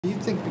Do you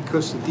think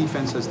because the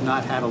defense has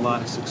not had a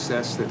lot of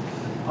success that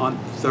on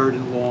 3rd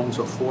and longs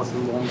or 4th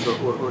and longs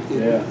or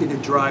in a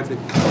drive that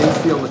they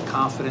feel the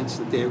confidence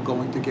that they're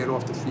going to get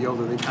off the field,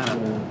 or are they kind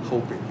of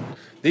hoping?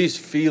 These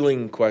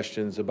feeling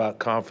questions about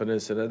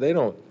confidence, and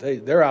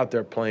they're out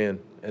there playing,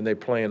 and they're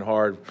playing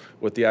hard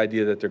with the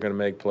idea that they're going to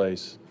make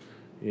plays.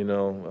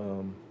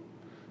 You're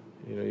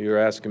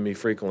asking me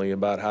frequently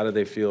about how do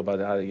they feel about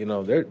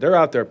it. They're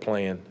out there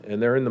playing, and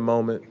they're in the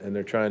moment, and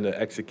they're trying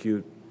to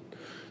execute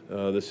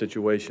the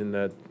situation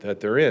that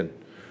they're in.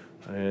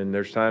 And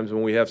there's times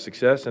when we have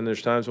success, and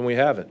there's times when we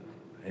haven't.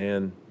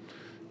 And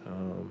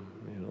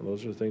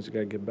those are the things that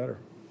got to get better.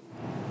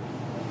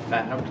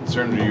 Matt, how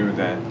concerned are you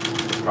that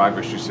the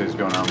progress you say is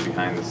going on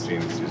behind the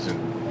scenes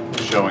isn't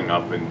showing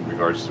up in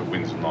regards to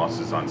wins and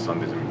losses on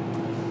Sundays?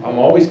 I'm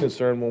always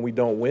concerned when we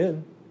don't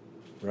win,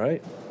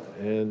 right?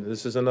 And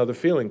this is another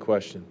feeling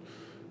question,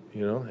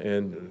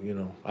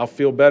 I'll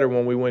feel better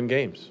when we win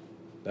games.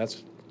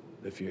 That's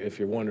if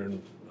you're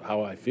wondering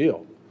how I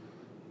feel.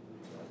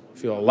 I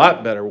feel a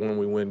lot better when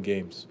we win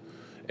games.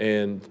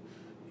 And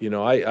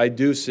I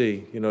do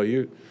see,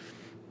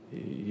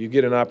 you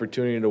get an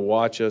opportunity to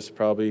watch us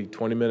probably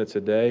 20 minutes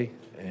a day,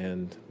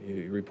 and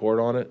you report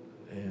on it.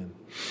 And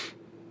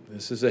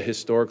this is a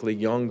historically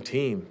young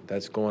team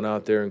that's going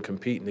out there and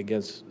competing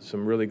against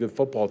some really good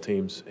football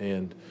teams.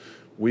 And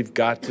we've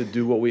got to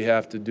do what we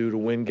have to do to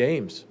win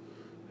games.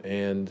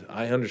 And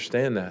I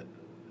understand that.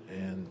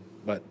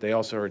 But they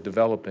also are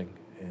developing.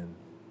 And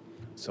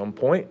at some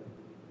point,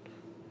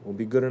 we'll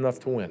be good enough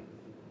to win.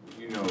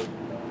 You know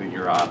that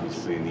you're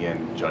obviously, in the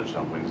end, judged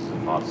on wins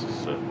and losses.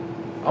 So.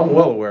 I'm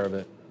well aware of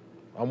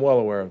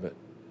it.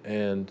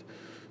 And,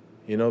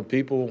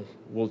 people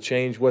will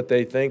change what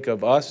they think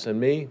of us and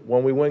me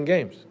when we win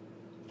games.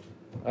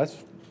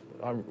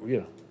 I'm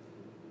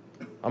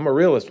a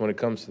realist when it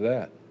comes to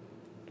that.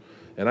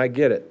 And I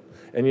get it.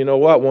 And you know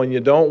what? When you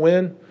don't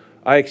win,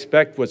 I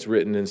expect what's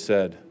written and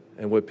said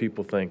and what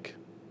people think.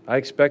 I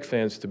expect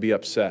fans to be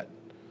upset,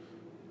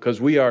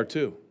 because we are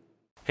too.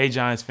 Hey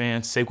Giants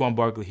fans, Saquon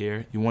Barkley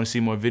here. You want to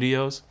see more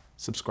videos?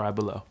 Subscribe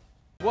below.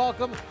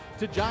 Welcome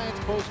to Giants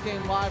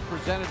Postgame Live,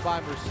 presented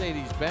by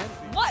Mercedes-Benz.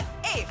 What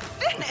a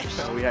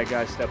finish! We had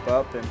guys step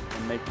up and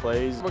make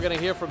plays. We're going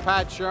to hear from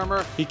Pat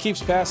Shurmur. He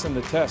keeps passing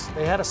the test.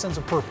 They had a sense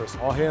of purpose.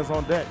 All hands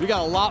on deck. We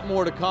got a lot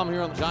more to come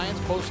here on Giants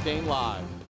Postgame Live.